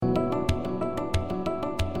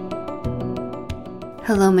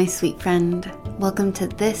Hello, my sweet friend. Welcome to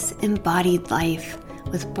This Embodied Life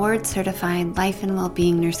with board-certified life and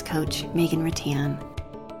well-being nurse coach Megan Rattan.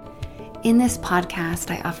 In this podcast,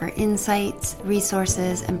 I offer insights,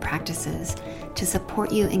 resources, and practices to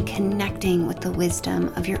support you in connecting with the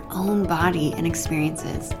wisdom of your own body and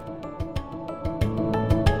experiences.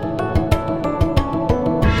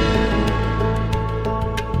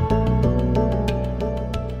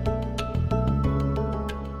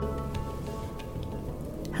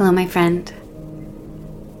 Hello, my friend.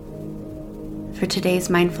 For today's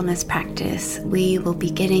mindfulness practice, we will be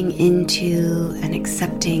getting into an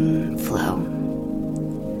accepting flow.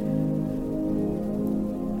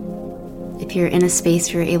 If you're in a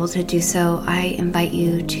space where you're able to do so, I invite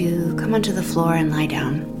you to come onto the floor and lie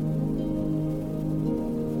down.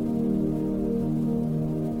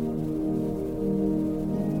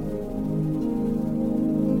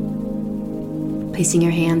 Placing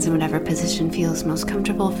your hands in whatever position feels most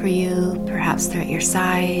comfortable for you. Perhaps they're at your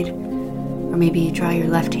side, or maybe you draw your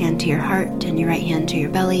left hand to your heart and your right hand to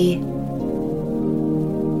your belly.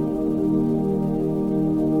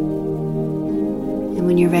 And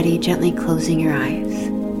when you're ready, gently closing your eyes.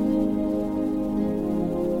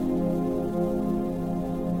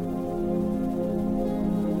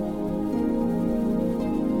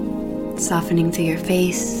 Softening through your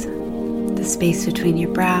face, the space between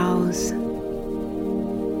your brows.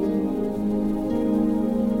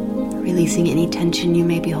 Releasing any tension you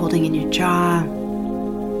may be holding in your jaw.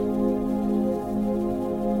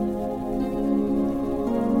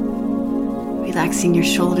 Relaxing your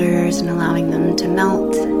shoulders and allowing them to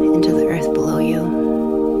melt into the earth below you.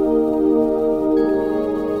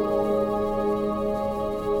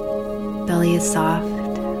 Belly is soft.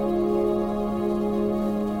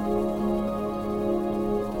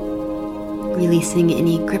 Releasing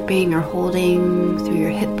any gripping or holding through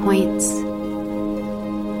your hip points.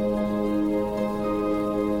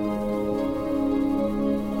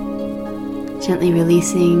 Gently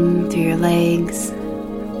releasing through your legs,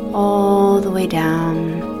 all the way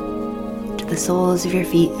down to the soles of your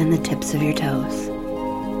feet and the tips of your toes.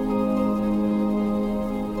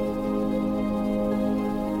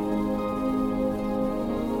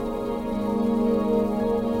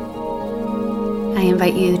 I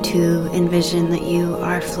invite you to envision that you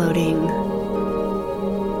are floating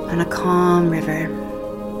on a calm river.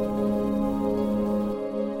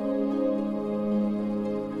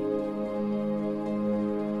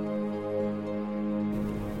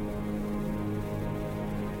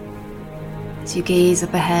 As you gaze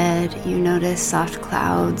up ahead, you notice soft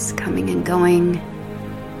clouds coming and going.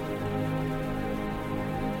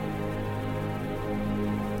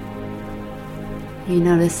 You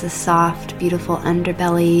notice the soft, beautiful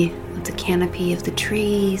underbelly of the canopy of the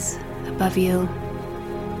trees above you.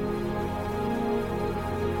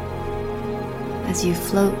 As you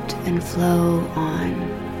float and flow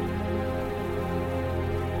on.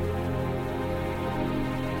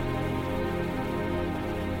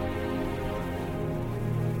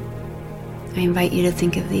 I invite you to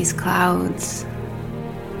think of these clouds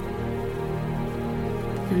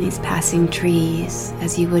and these passing trees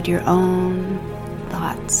as you would your own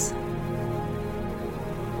thoughts.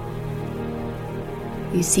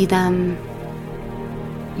 You see them,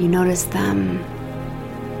 you notice them,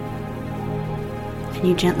 and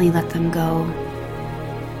you gently let them go.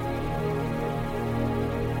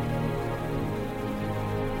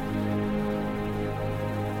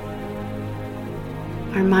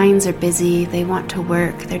 Our minds are busy, they want to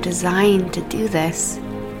work, they're designed to do this.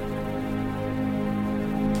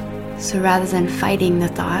 So rather than fighting the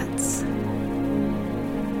thoughts,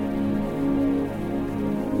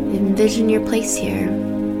 envision your place here,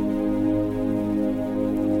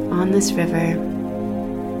 on this river,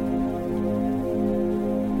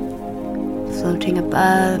 floating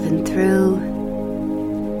above and through,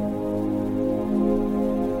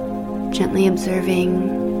 gently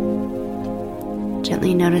observing,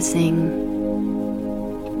 gently noticing,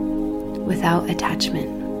 without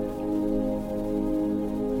attachment.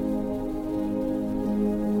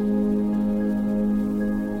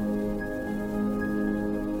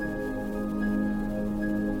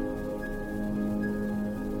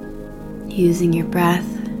 Using your breath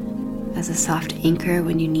as a soft anchor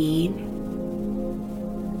when you need.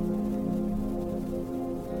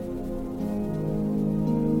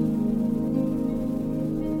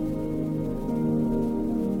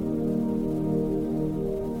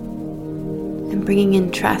 And bringing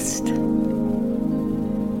in trust.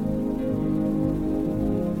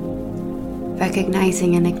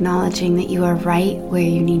 Recognizing and acknowledging that you are right where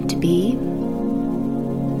you need to be.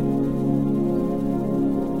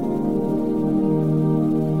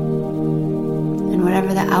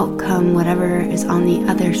 outcome, whatever is on the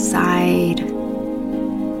other side,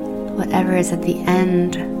 whatever is at the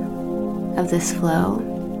end of this flow,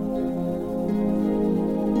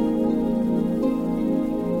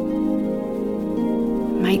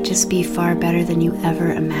 might just be far better than you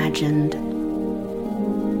ever imagined.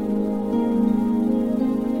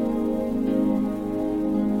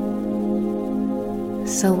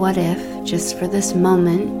 So what if, just for this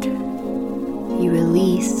moment, you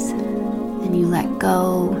release and you let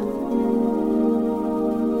go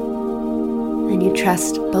and you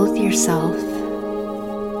trust both yourself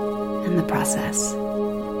and the process?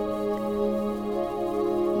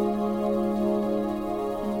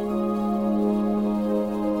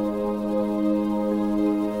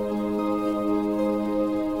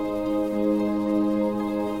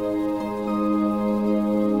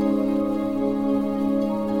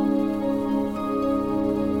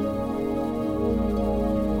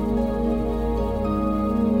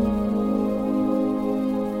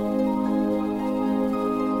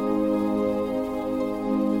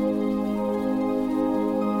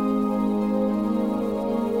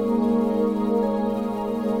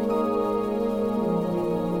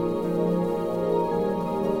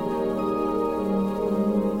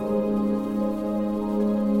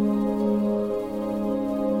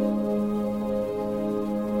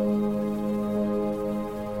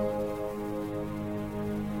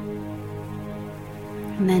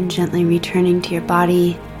 And then gently returning to your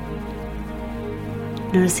body,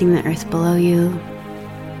 noticing the earth below you,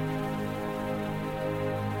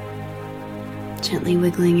 gently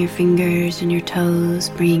wiggling your fingers and your toes,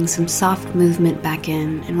 bringing some soft movement back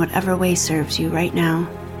in whatever way serves you right now.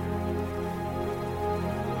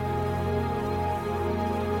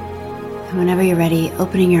 And whenever you're ready,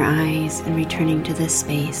 opening your eyes and returning to this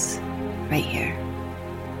space right here.